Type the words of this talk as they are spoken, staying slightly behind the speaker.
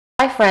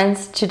Hi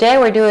friends, today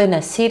we're doing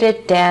a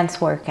seated dance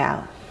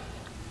workout.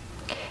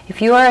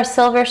 If you are a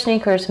Silver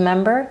Sneakers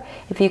member,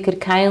 if you could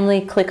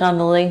kindly click on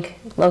the link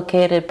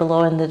located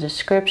below in the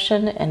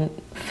description and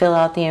fill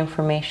out the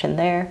information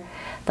there,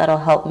 that'll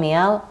help me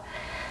out.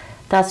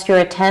 That's your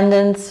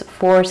attendance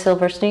for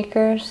Silver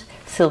Sneakers.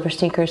 Silver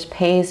Sneakers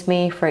pays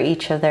me for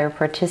each of their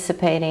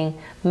participating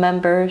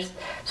members,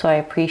 so I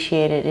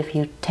appreciate it if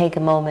you take a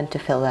moment to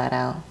fill that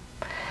out.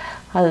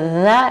 Other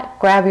than that,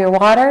 grab your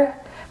water.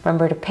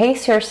 Remember to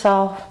pace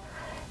yourself,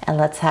 and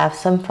let's have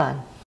some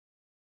fun.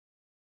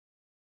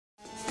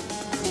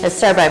 Let's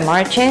start by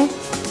marching,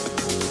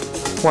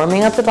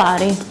 warming up the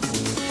body.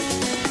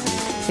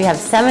 We have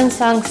 7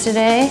 songs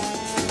today,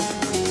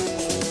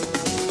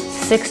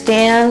 6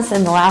 dance,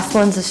 and the last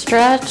one's a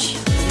stretch.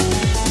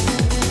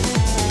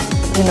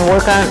 We're gonna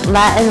work on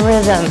Latin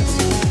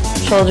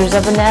rhythms. Shoulders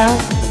up and down.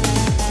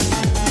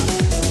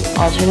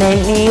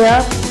 Alternate knee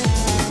up.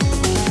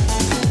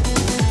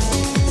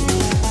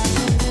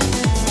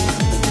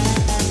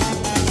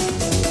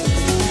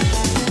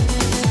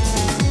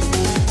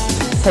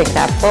 Take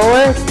that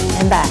forward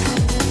and back.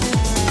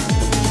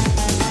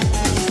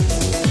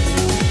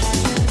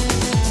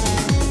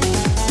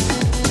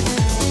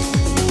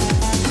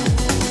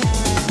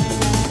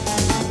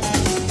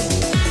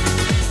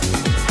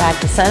 Back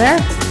to center.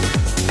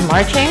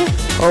 Marching,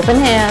 open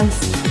hands.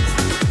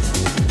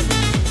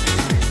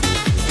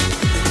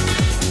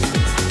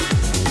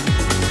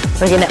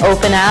 We're going to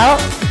open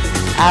out,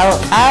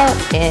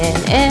 out,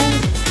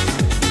 in.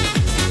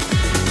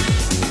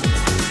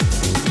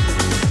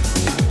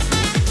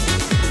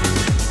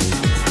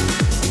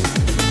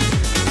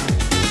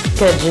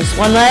 Good, just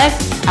one leg,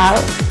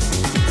 out.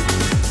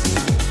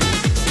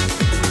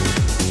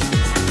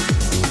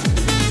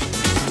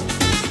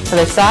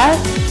 Other side.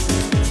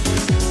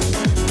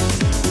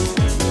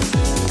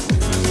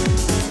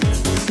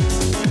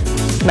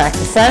 Back to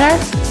center.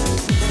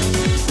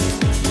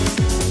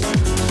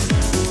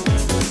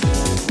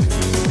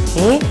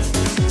 Knee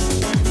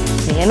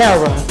and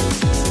elbow.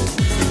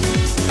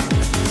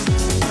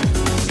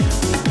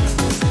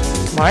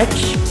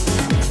 March.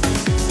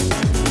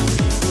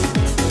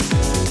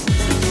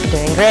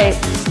 Doing great.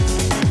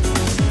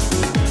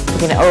 We're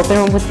going to open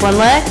with one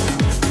leg.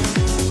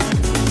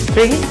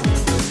 3,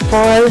 4,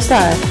 other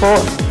side. 4,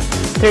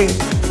 3,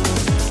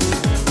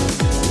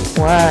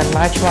 1.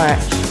 March,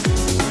 march.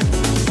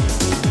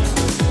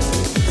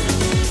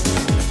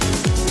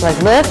 Leg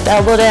lift,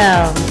 elbow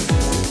down.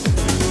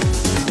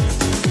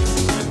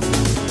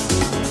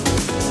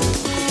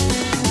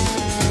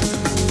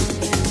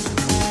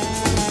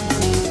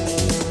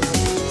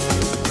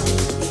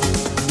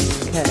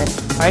 Good.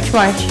 March,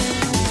 march.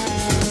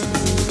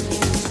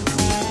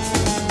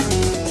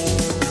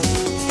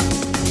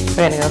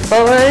 We're going to go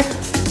forward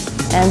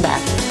and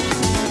back.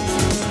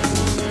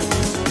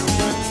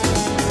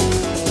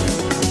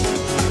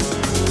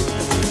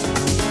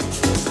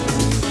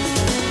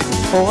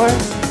 Four,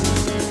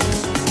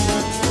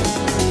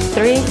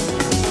 3,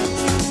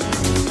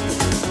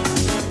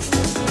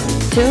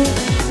 2,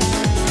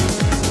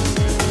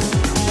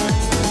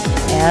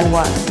 and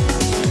 1.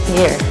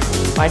 Here,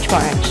 march,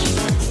 march.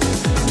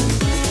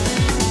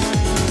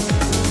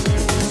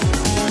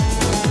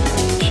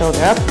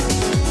 Shoulder up.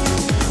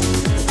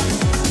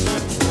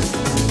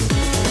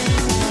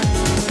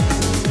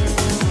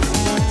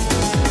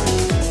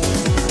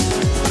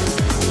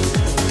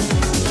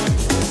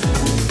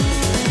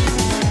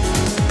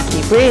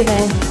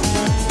 Breathing.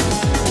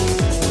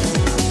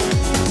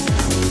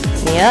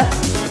 Knee up.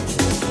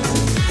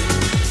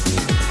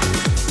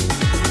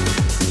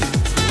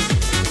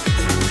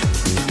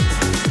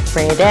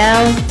 Bring it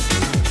down.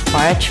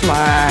 March,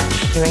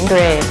 march. Doing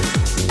great.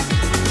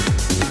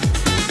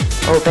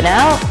 Open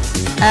out,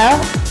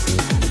 out.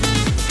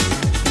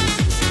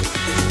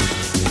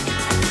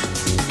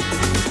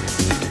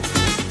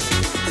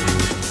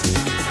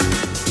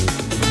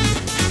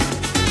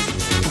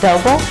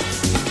 Double.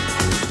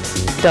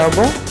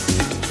 Double.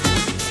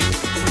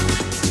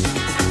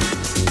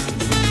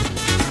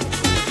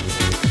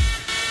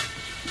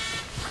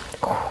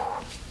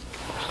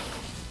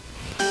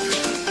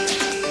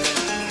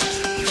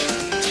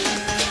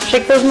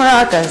 Shake those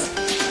maracas.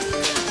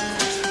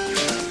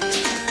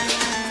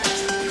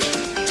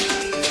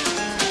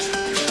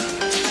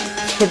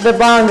 Hit the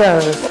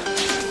bongos.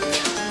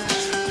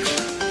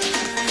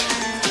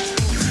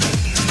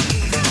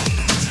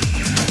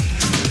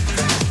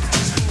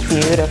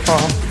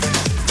 Beautiful.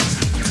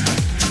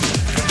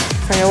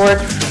 We're going to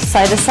work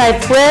side-to-side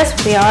twist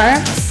with the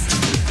arms.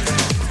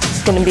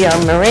 It's going to be our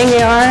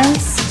merengue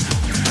arms.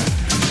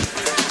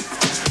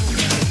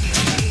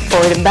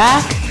 Forward and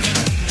back.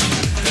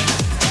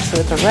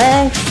 With the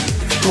legs,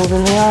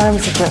 moving the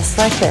arms just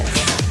like this.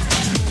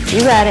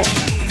 You got it.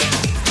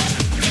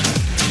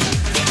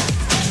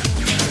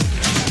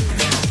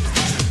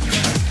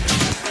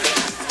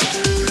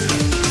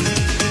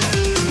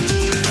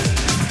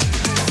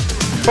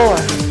 Four.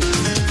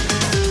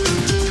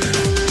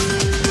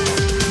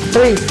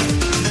 3,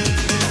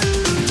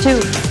 2,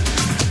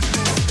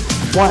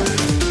 1.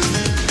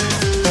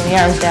 Bring the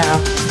arms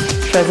down.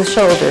 Shrug the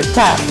shoulders,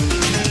 tap.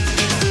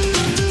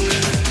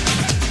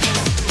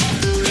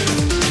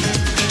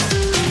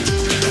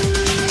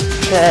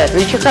 Good,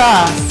 reach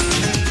across.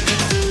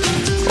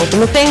 Open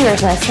the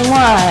fingers nice and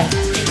wide.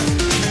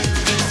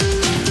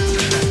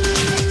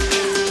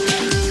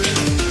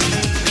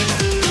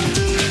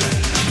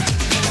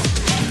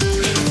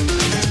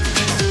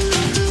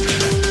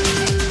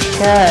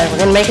 Good, we're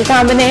gonna make a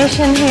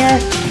combination here.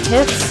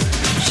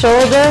 Hips,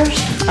 shoulders,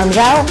 arms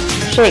out,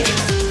 shake.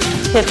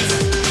 Hips,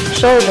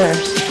 shoulders.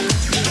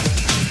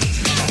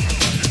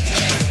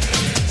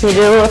 Can you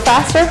do it a little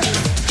faster?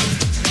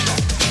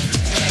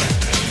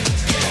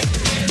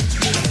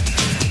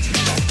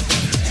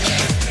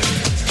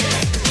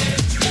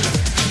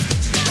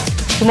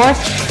 Two more.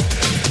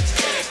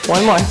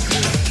 One more.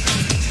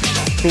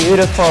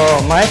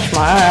 Beautiful. March,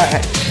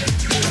 march.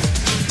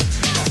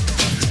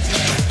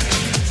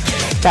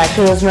 Back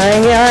to those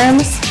merengue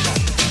arms.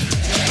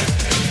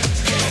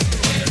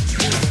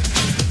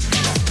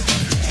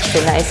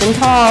 Sit nice and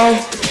tall.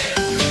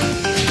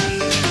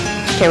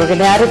 Okay, we're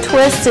gonna add a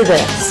twist to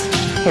this.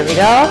 Here we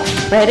go.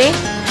 Ready?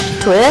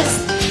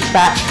 Twist,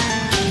 back,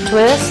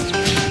 twist,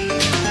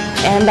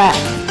 and back.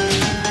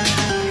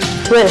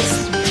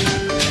 Twist,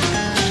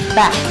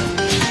 back,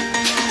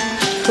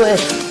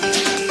 twist,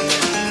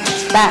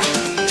 back.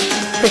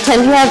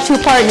 Pretend you have two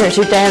partners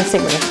you're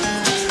dancing with.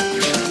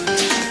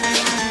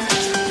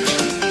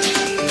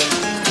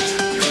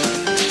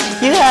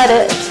 You got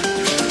it.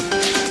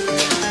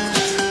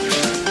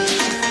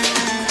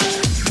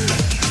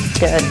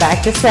 Good,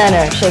 back to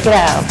center, shake it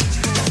out.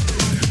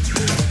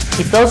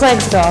 Keep those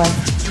legs going.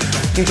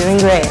 You're doing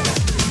great.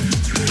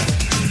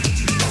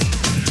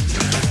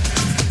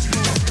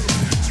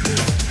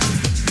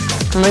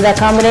 Remember that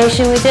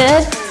combination we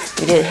did?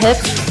 We did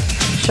hips,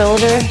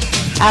 shoulders,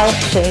 out,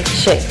 shake,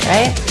 shake,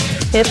 right?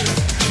 Hips,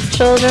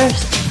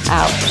 shoulders,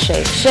 out,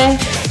 shake, shake.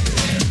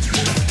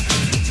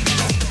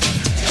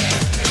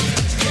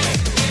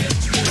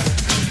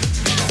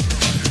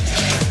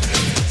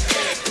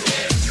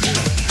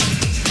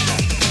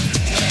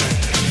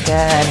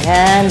 Good,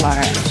 and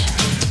march.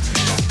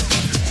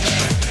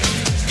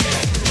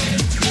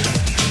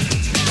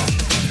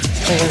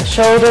 Bring the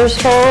shoulders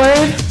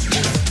forward.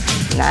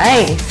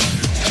 Nice.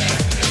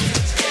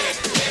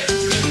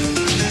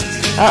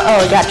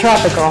 Uh-oh, it got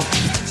tropical.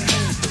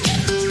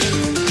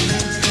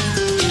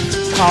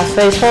 Palms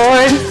face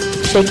forward,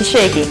 shaky,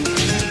 shaky.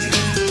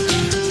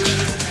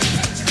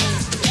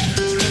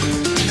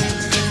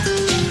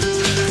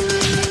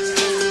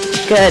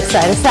 Good,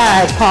 side to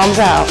side, palms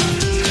out.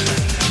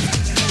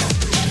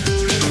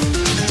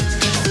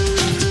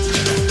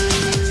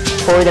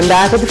 Forward and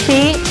back with the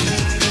feet.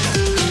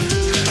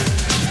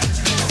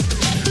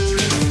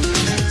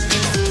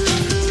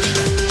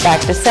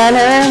 Back to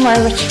center,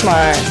 march,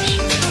 march.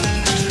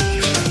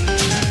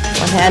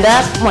 One hand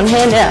up, one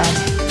hand down.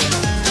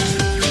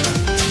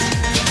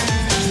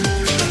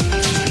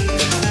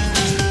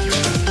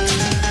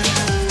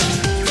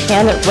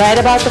 Hand it right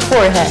about the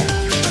forehead.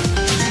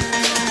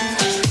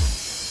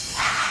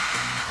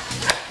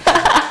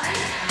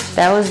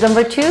 That was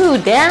number 2,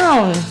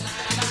 down.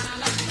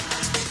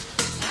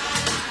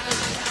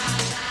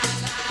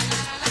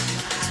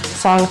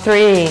 Song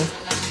 3.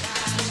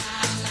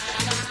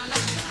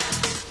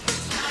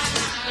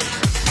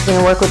 We're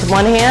gonna work with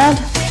one hand,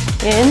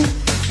 in,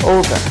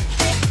 over,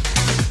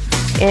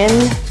 in,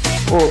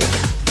 over.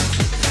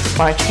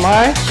 March,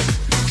 march.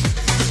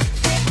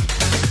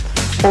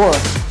 4,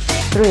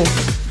 3,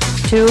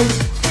 2,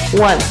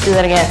 1. Let's do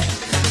that again.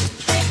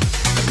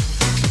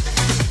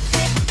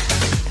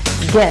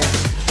 Again.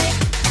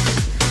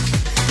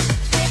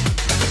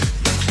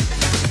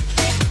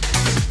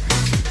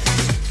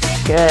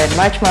 Good,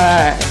 march,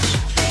 march.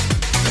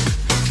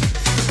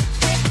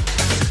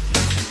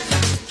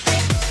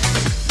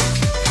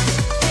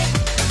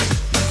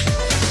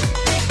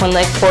 One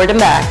leg forward and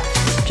back.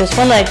 Just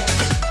one leg.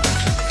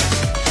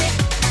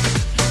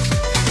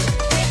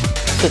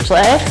 Switch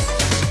legs.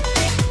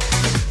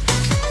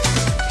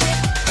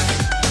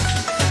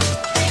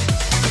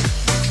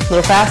 A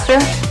little faster.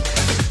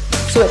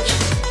 Switch.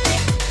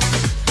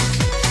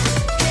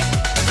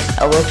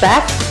 Elbows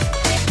back.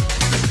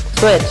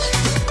 Switch.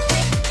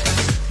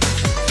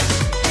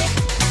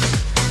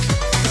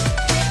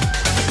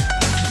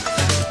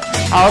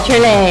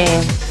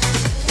 Alternate.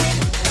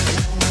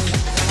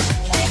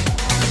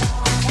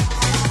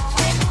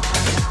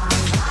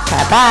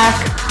 Tap back.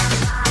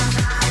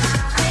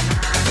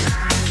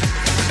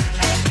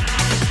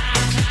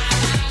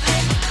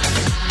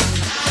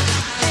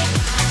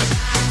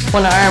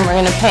 One arm we're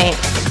going to paint.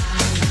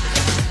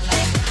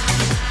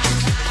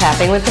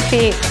 Tapping with the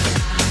feet.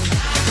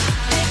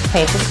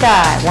 Paint the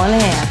sky, one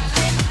hand.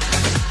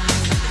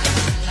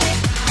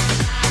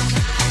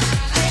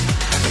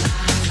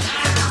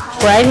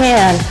 Right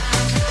hand.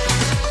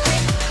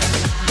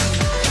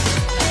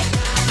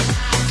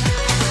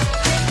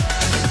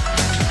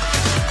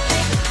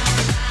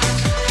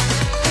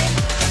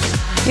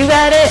 You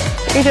got it.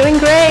 You're doing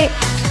great.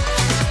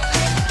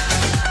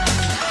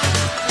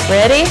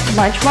 Ready?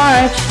 March,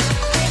 march.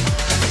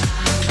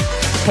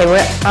 Okay, we're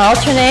gonna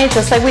alternate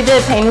just like we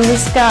did painting the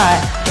sky.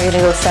 We're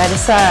gonna go side to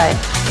side.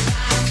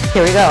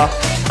 Here we go.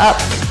 Up.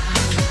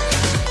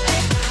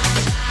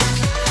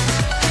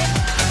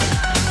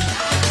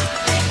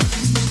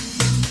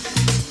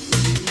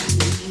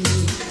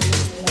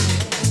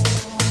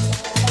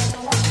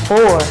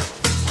 Four,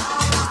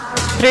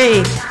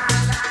 three,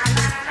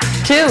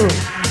 two,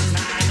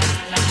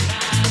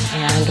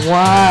 and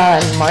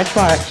one. March,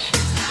 march.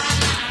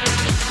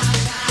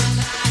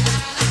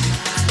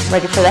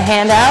 Ready for the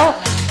hand out?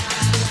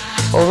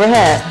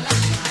 Overhead.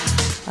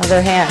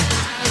 Other hand.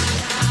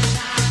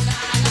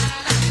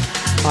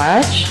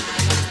 March.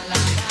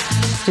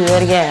 Let's do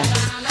that again.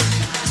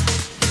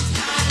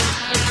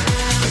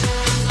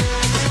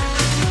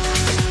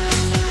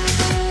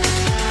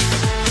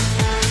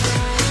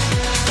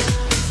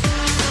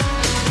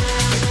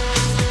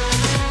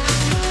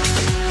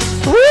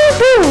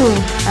 Woohoo!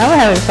 I'm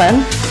having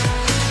fun.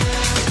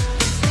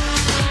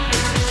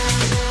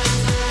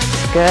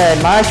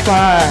 Good, march,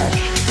 march.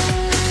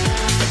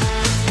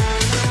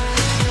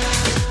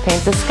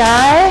 Paint the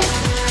sky.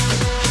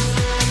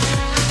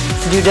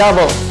 Let's do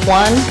double.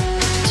 1,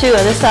 2,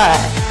 other side.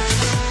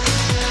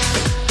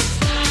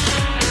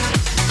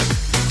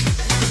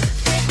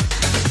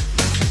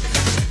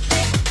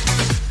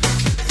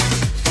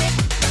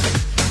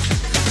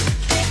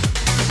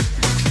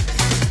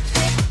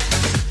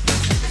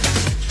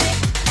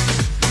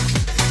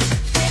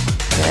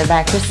 Good,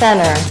 back to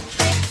center.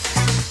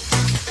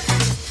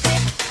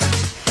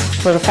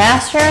 A little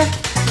faster.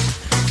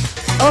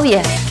 Oh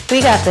yes,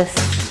 we got this.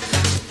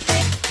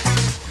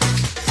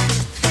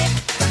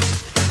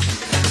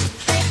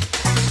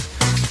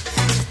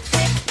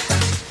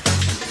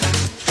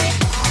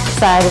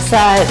 Side to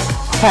side,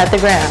 pat the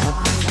ground.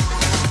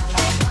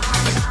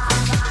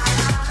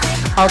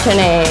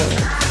 Alternate,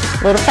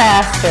 a little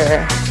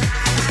faster.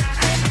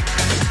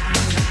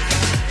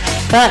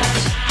 Front,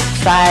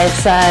 side,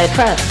 side,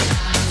 front.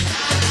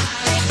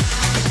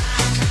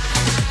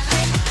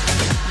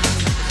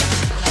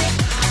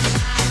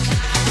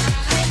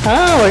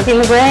 Oh, working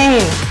the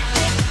brain.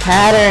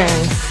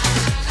 Patterns.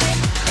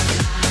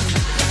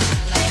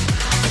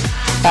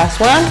 Last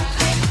one.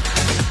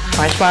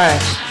 March,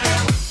 march.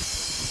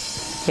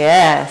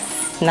 Yes,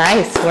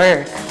 nice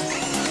work.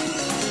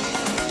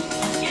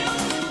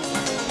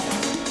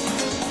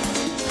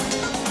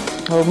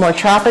 A little more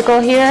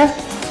tropical here.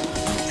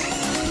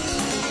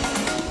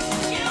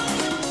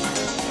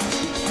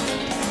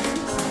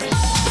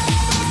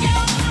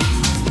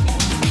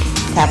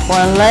 Tap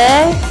one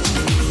leg.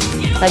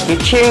 Like you're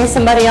cheering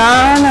somebody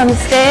on the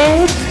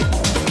stage.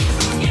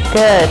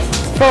 Good.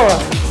 4,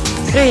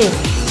 3,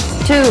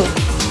 2,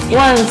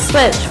 1,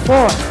 switch.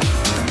 4,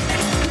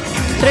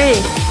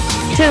 3,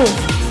 2,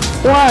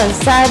 1,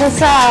 side to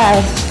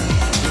side.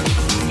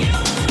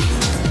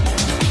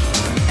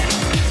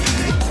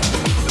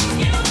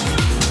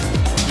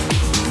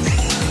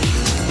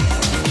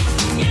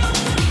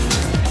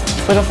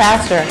 A little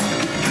faster.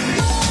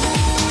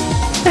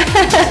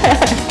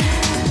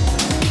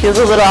 Feels a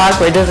little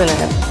awkward, doesn't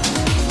it?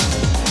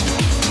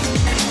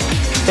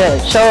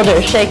 Good.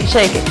 Shoulders, shake it,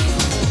 shake it.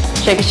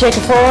 Shake it, shake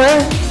it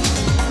forward.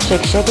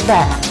 Shake it, shake it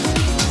back.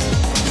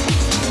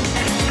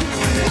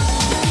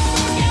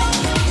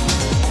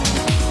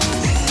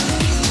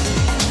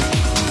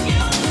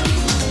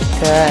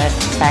 Good.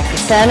 Back to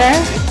center.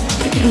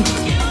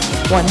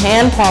 One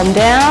hand, palm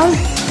down.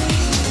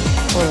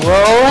 We're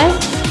rolling.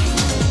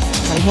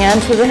 One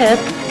hand to the hip.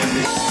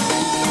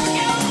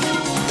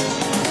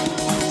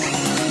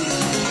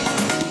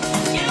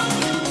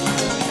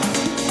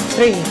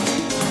 Three,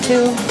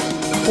 2,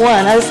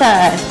 1, other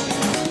side.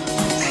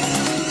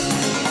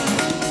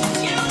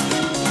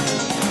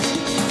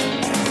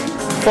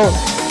 Four,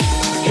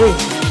 3,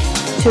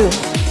 2,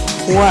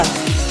 1,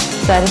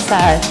 side to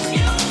side.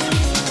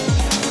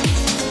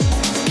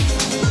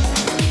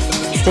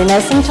 Stay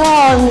nice and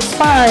tall in the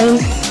spine.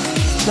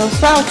 No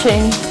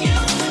slouching.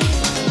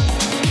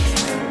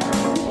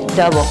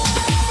 Double.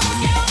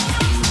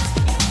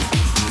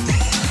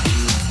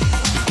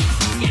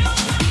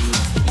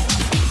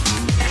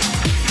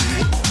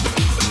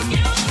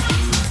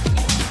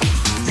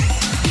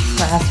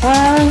 Last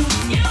one,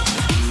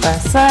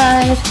 last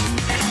side,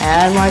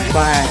 and march,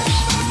 march.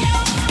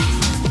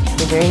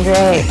 You're doing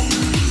great.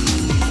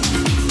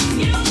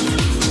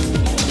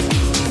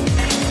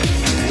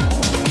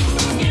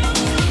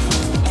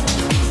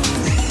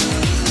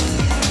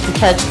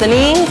 Touch the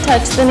knee,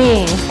 touch the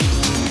knee.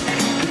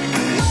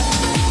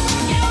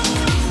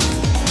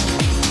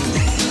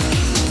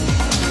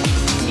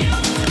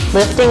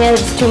 Lifting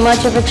is too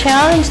much of a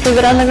challenge, leave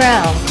it on the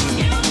ground.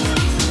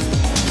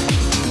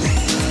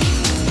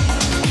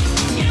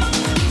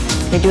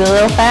 We do a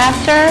little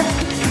faster.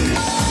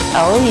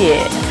 Oh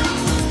yeah.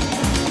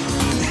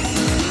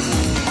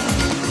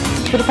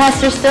 A little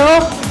faster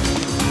still.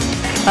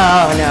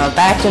 Oh no,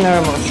 back to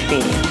normal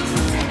speed.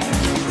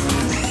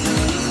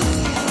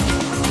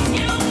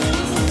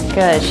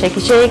 Good, shaky,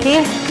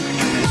 shaky.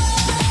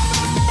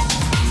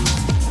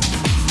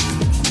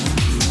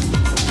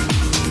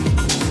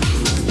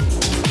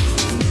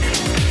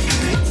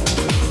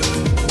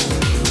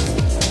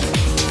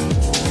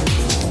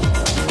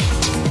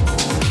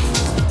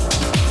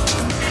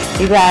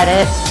 You got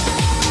it.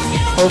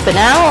 Open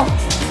out.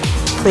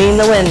 Clean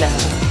the window.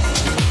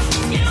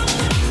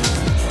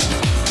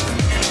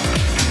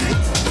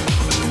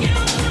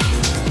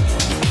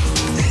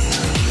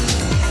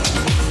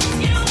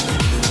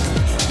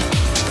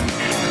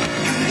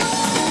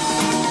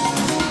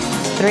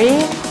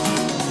 Three,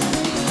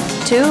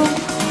 2,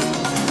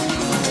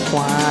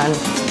 1.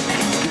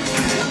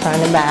 Turn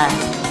it back.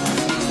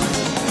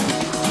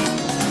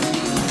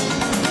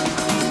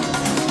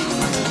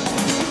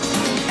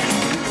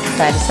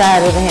 Side to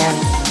side with the hand.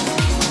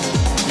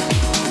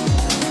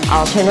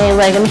 Alternate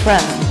leg in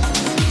front.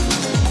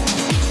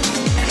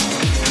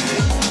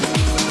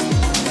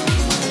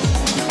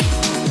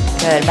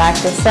 Good. Back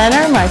to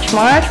center. March,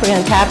 march. We're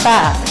going to tap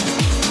back.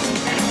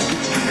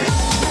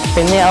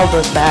 Bring the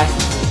elbows back.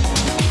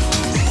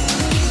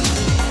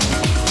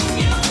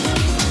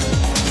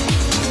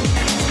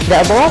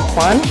 Double up.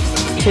 1,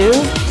 2,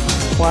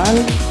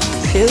 1,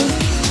 2.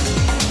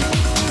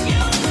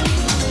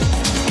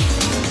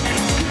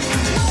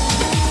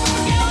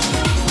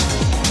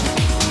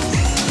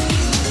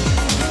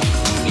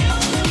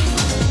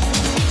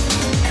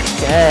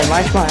 Good.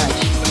 March, march.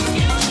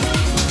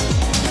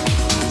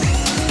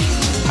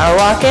 Power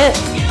walk it.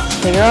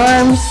 Big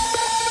arms.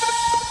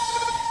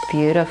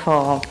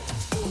 Beautiful.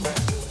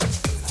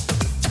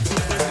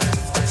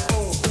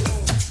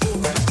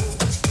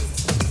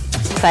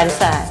 Side to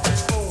side.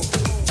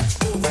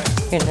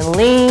 You're gonna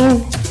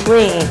lean,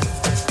 lean.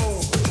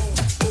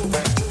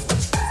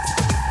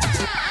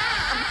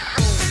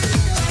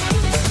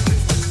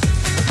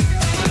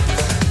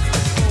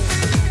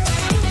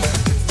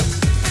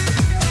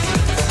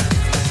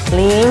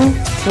 Lean,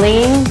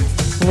 lean,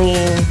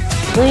 lean,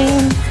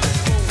 lean.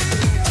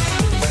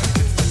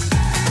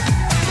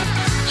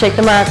 Shake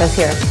the maracas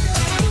here.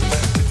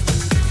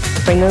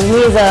 Bring those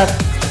knees up.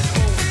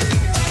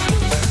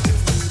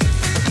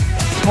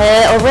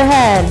 Head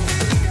overhead.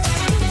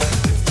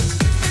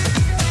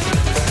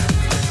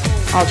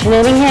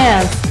 Alternating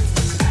hands.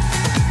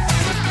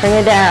 Bring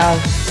it down.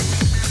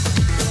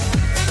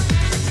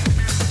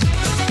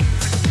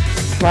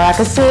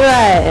 Maracas to the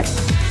right.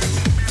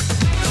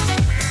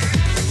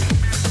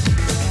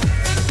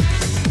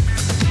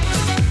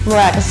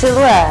 Maracas to the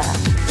left.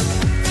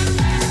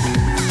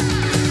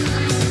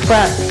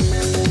 Front.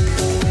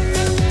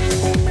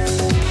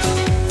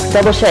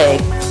 Double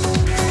shake.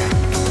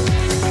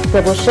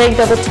 Double shake,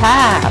 double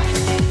tap.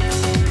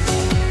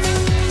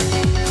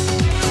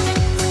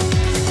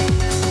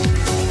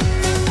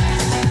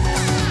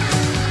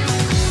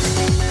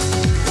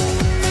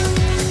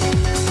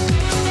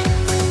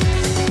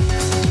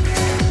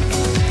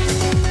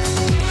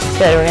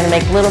 Good, we're going to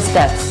make little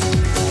steps.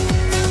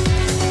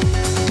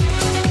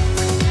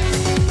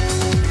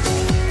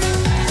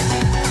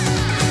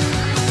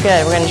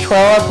 Good, we're going to twirl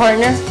our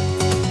partner.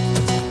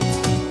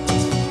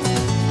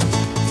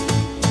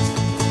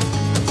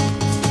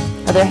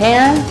 Other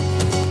hand.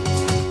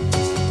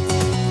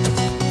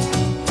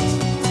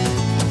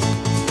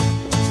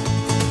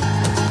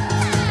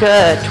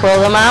 Good,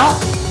 twirl them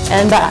out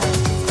and back.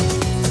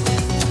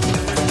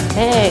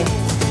 Hey,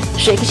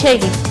 shaky,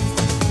 shaky.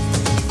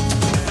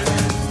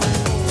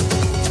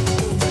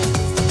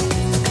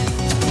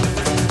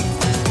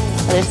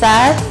 Other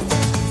side.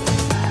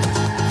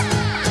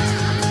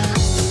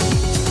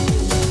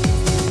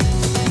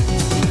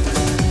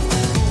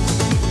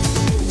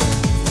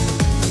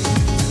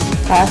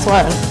 Last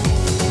one.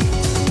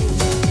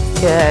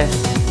 Good.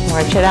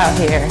 March it out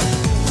here.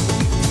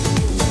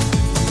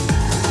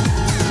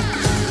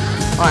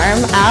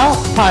 Arm out,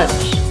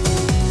 punch.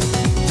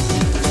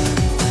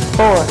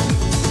 4,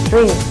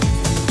 3,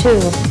 2,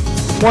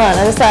 1.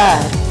 Other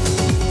side.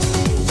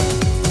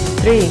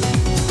 3,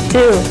 2,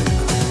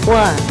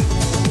 1.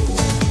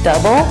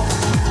 Double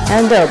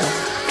and double.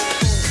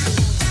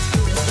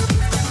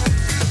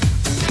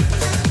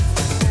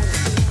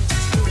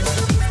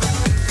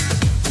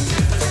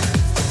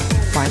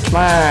 March,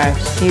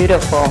 march.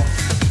 Beautiful.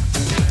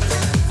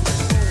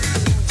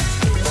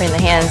 Bring the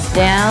hands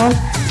down,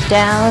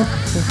 down,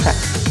 and press.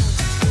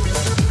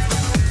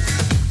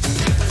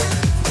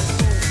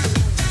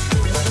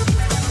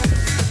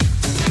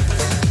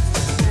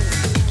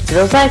 Keep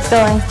those legs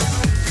going.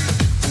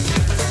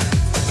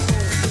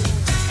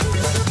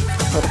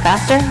 A little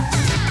faster.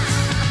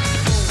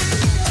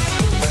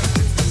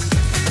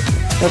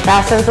 A little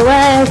faster with the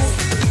legs.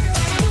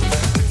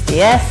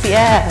 Yes,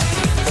 yes.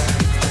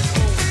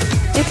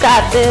 You've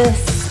got this.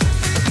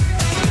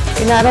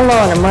 You're not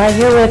alone. I'm right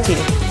here with you.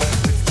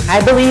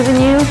 I believe in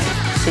you,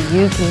 so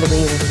you can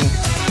believe in me.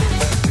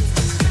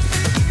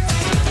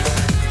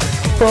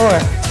 4,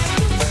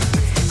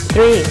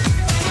 3,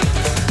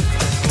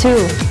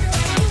 2,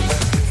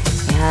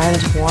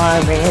 and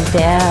 1. Bring it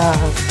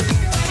down.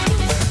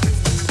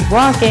 Keep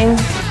walking.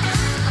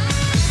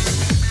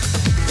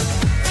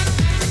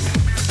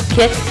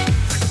 Kick,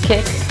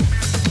 kick.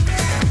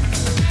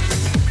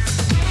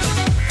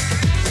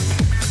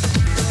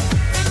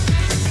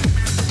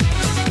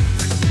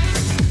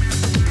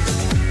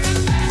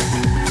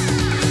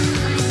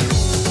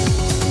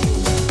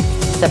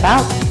 Step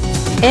out,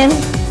 in,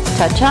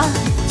 cha-cha,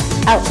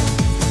 out,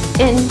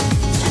 in,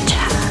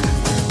 cha-cha.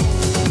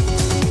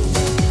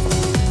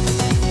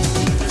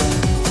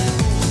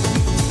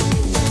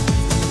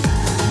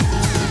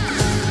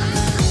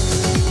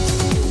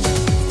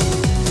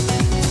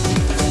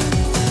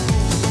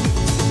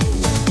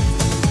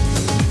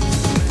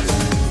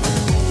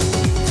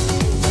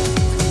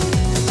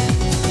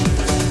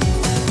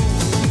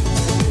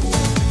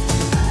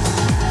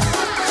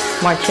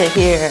 March it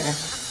here.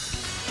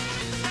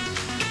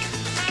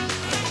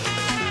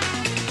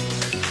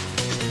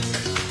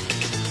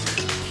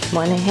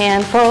 One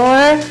hand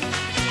forward.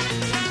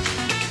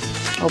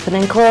 Open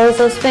and close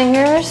those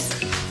fingers.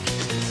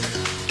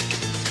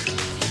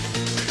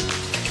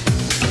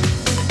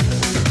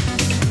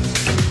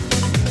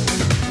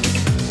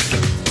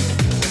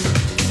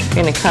 We're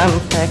going to come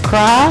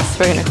across.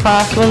 We're going to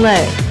cross one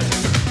leg.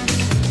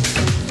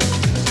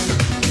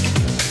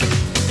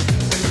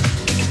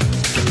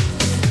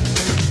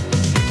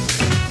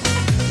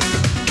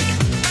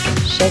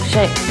 Shake,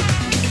 shake.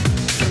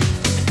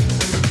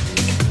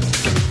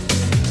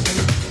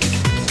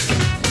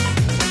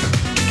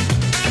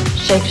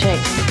 Shake,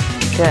 shake.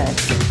 Good.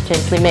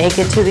 Gently make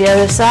it to the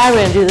other side.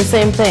 We're going to do the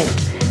same thing.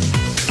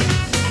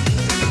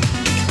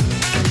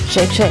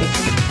 Shake, shake.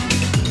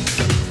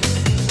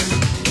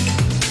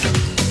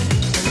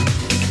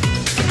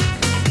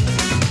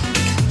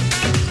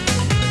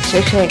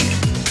 Shake, shake.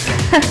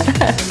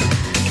 A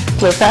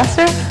little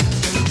faster.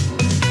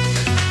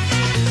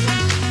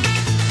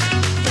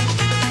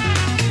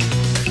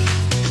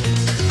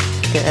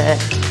 Good.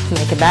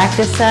 Make it back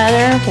to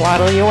center.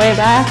 Waddle your way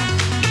back.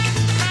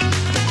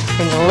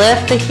 You're going to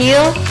lift the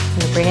heel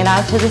and bring it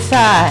out to the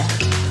side.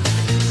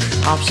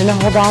 Option to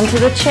hold on to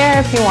the chair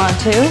if you want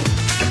to.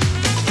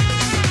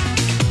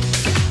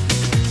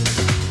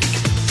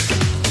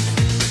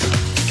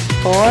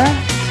 4,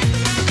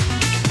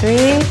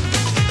 3,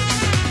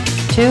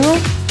 2,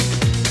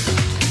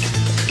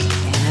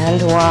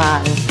 and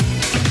 1.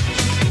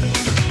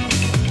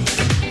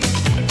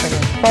 Bring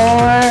it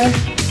forward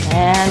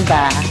and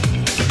back.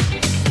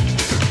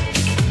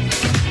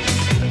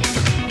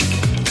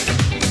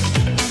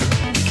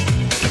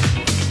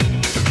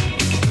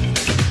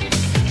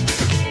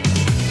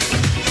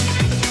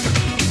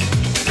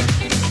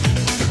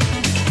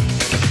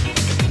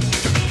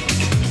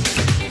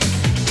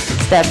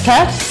 Step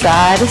touch,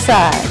 side to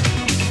side.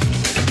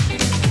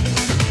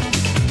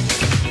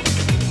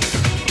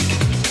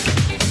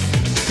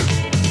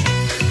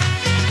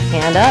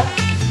 Hand up,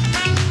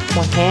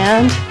 one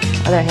hand,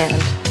 other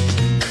hand.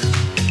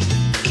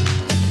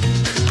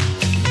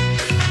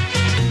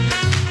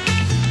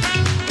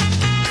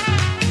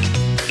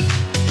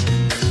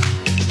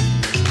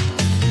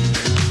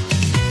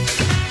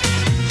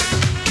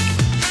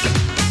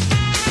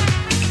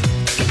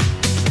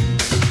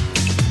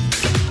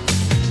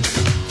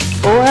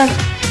 Four,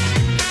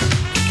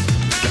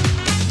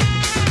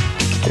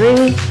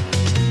 3,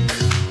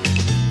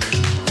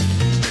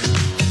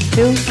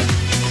 2,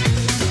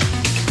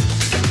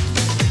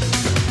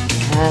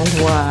 and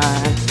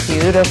 1.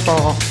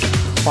 Beautiful.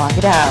 Walk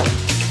it out.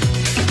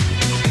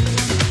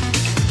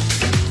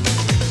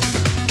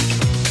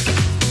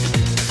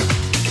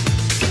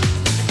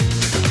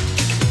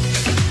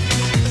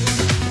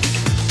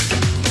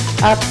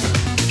 Up,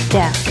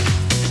 down.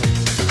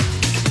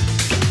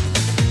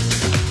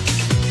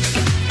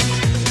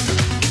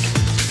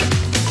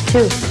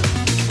 Two,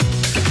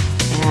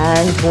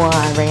 and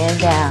 1. Bring it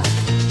down.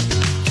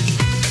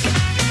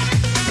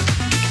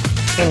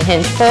 We're going to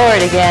hinge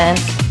forward again.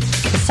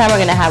 This time we're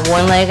going to have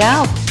one leg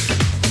out.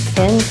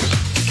 Hinge,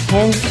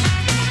 hinge,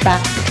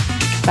 back,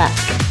 back.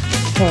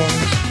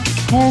 Hinge,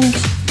 hinge,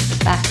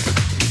 back,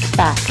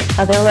 back.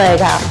 Other leg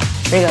out.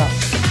 Here we go.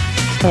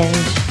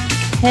 Hinge,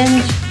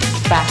 hinge,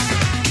 back,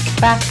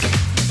 back.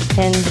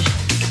 Hinge,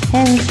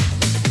 hinge,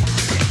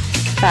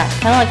 back, back.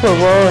 Kind of like we're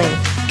rolling.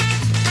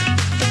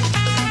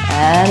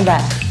 And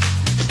back.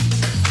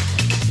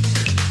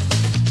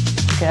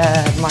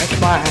 Good. March,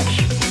 march.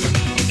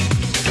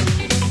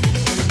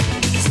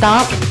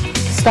 Stomp,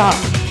 stomp.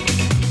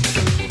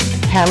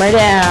 Hammer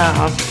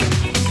down.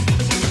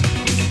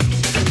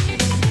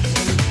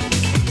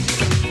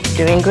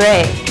 Doing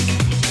great.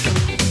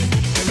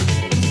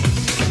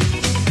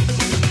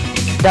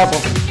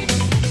 Double.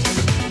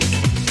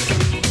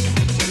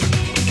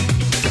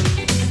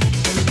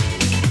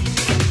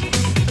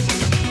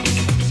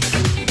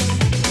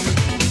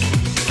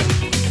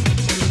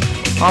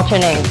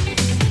 Alternate.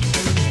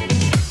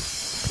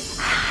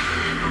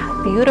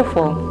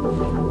 Beautiful.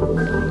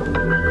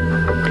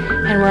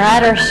 And we're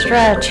at our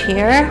stretch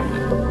here.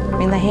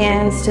 Bring the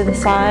hands to the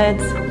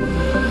sides.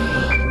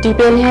 Deep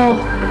inhale.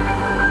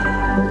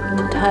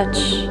 Touch.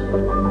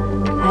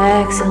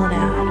 Exhale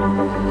down.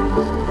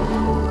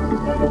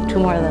 2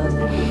 more of those.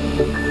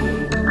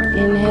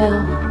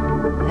 Inhale.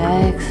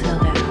 Exhale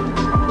down.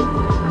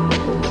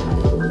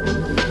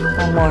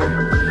 1 more.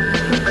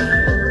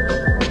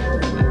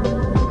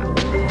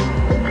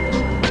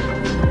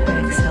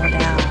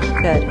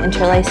 Good.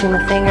 Interlacing the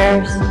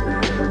fingers.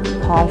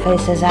 Palm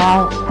faces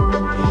out.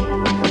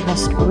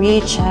 Just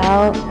reach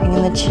out,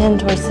 bringing the chin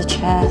towards the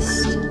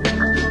chest.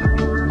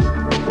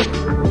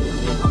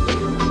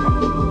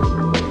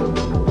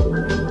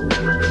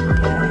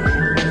 Good.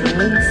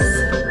 Release.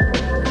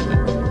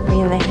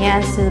 Bringing the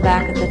hands to the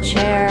back of the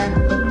chair.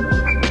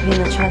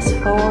 Bringing the chest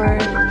forward.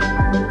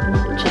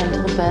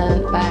 Gentle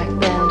bend, back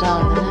bend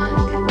on the neck.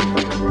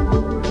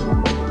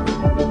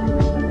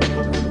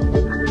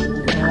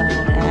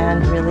 Good.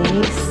 And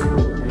release.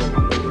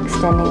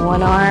 Extending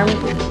one arm,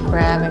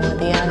 grabbing with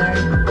the other.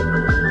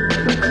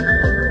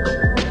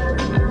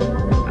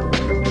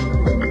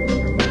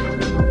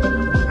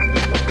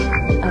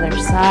 Other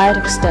side,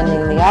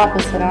 extending the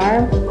opposite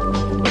arm,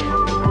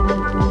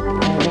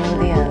 grabbing with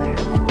the other.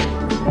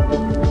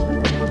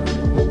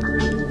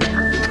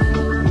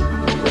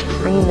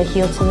 Bringing the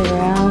heel to the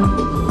ground,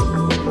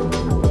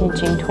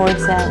 hinging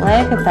towards that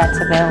leg if that's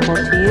available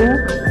to you.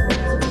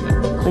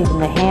 Leaving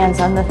the hands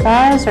on the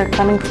thighs or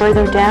coming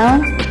further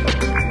down,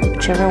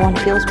 whichever one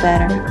feels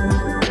better.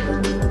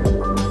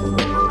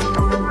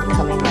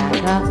 Coming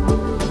back up,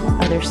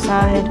 other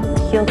side,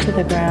 heel to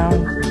the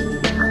ground,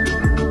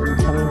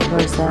 coming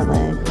towards that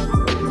leg.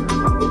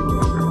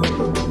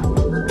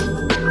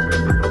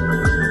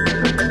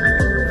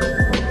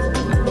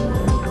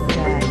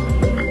 Good.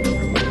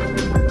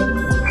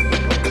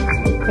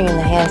 Bringing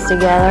the hands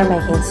together,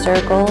 making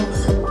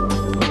circles.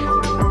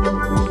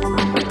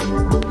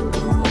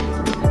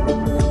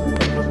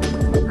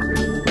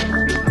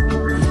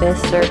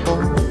 Fist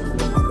circles,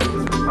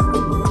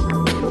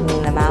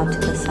 bringing them out to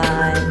the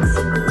sides,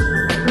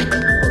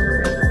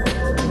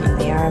 bringing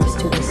the arms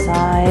to the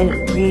side,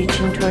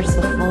 reaching towards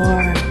the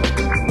floor.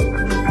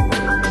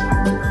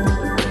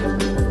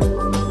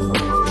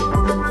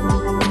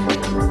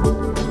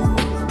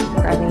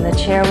 Grabbing the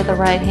chair with the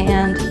right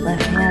hand,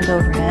 left hand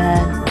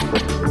overhead.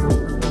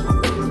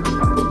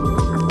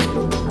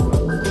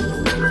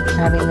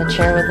 Grabbing the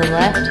chair with the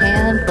left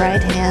hand,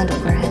 right hand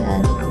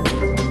overhead.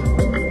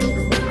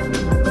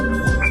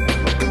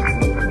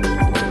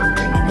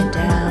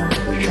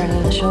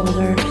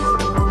 Shoulders.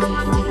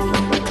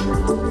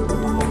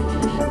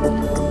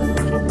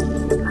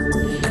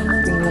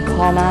 Bring the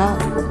palm out.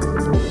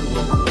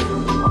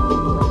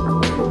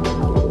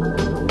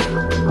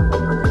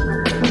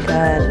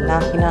 Good.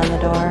 Knocking on the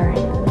door.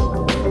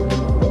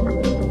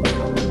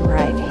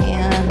 Right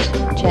hand,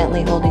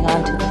 gently holding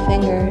on to the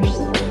fingers.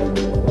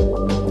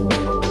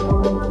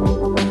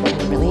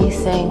 And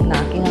releasing,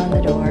 knocking on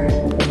the door.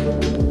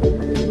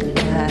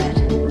 Good.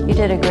 You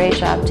did a great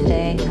job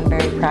today. I'm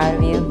very proud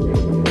of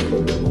you.